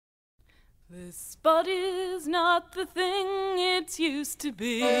This body's not the thing it used to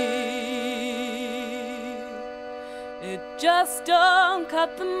be. It just don't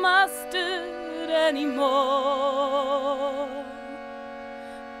cut the mustard anymore.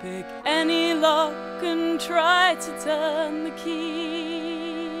 Pick any lock and try to turn the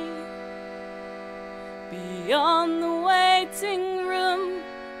key. Beyond the waiting room,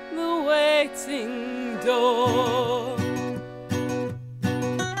 the waiting door.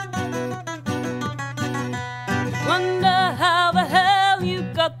 Wonder how the hell you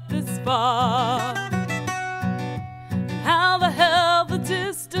got this far, and how the hell the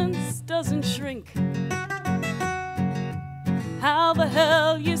distance doesn't shrink, how the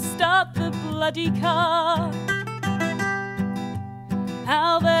hell you start the bloody car,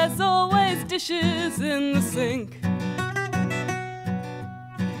 how there's always dishes in the sink.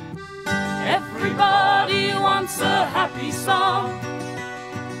 Everybody wants a happy song,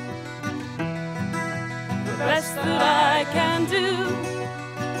 the best that I can do.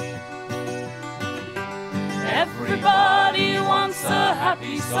 Everybody wants a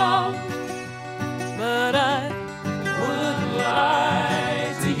happy song, but I wouldn't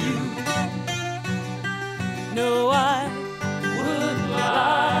lie to you. No, I wouldn't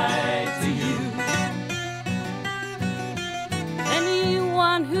lie to you.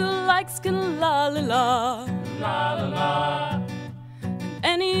 Anyone who likes can la la la, la la la.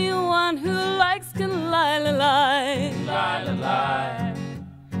 Anyone who likes can lie, lie, lie, lie, lie, lie.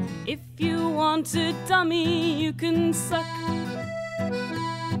 If you want a dummy, you can suck.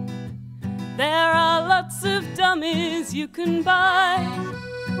 There are lots of dummies you can buy.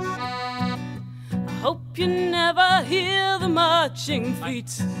 I hope you never hear the marching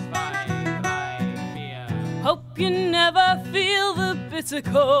feet. Hope you never feel the bitter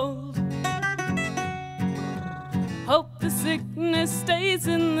cold. Hope the sickness stays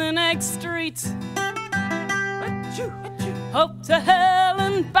in the next street. Hope to hell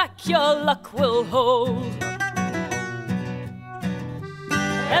and back your luck will hold.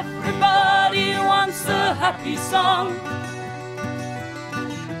 Everybody wants a happy song,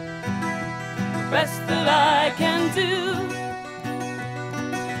 the best that I can do.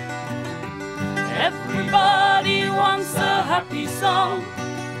 Everybody wants a happy song,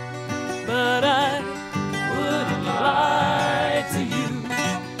 but I wouldn't lie to you.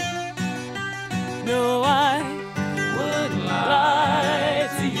 No, I wouldn't lie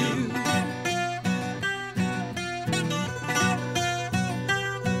to you.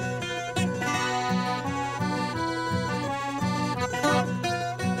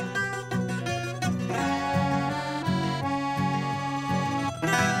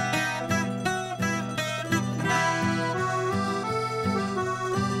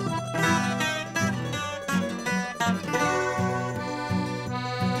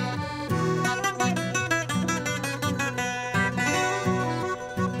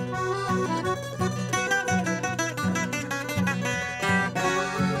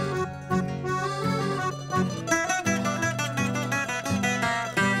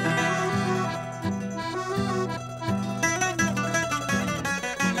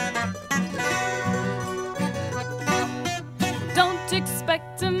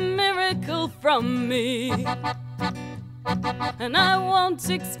 Expect a miracle from me, and I won't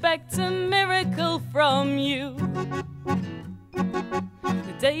expect a miracle from you.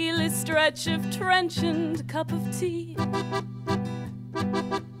 A daily stretch of trenchant cup of tea.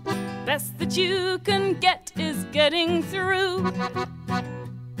 Best that you can get is getting through.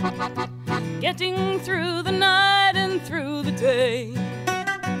 Getting through the night and through the day.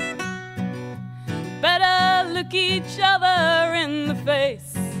 Better look each other in the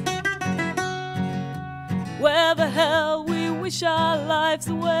face. Where the hell we wish our lives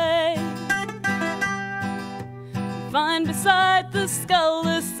away. Find beside the skull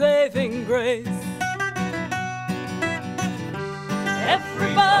the saving grace.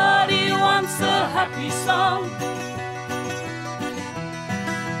 Everybody wants a happy song,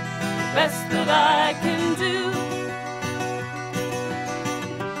 the best that I can do.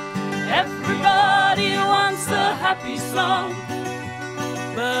 Everybody wants a happy song,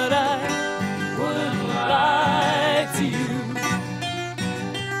 but I wouldn't lie to you.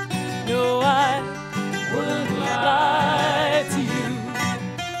 No, I wouldn't lie to you.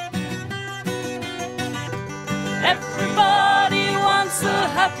 Everybody wants a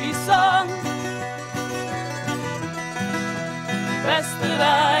happy song, best that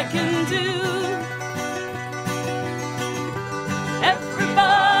I can do.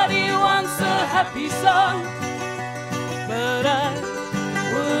 Everybody wants a happy song, but I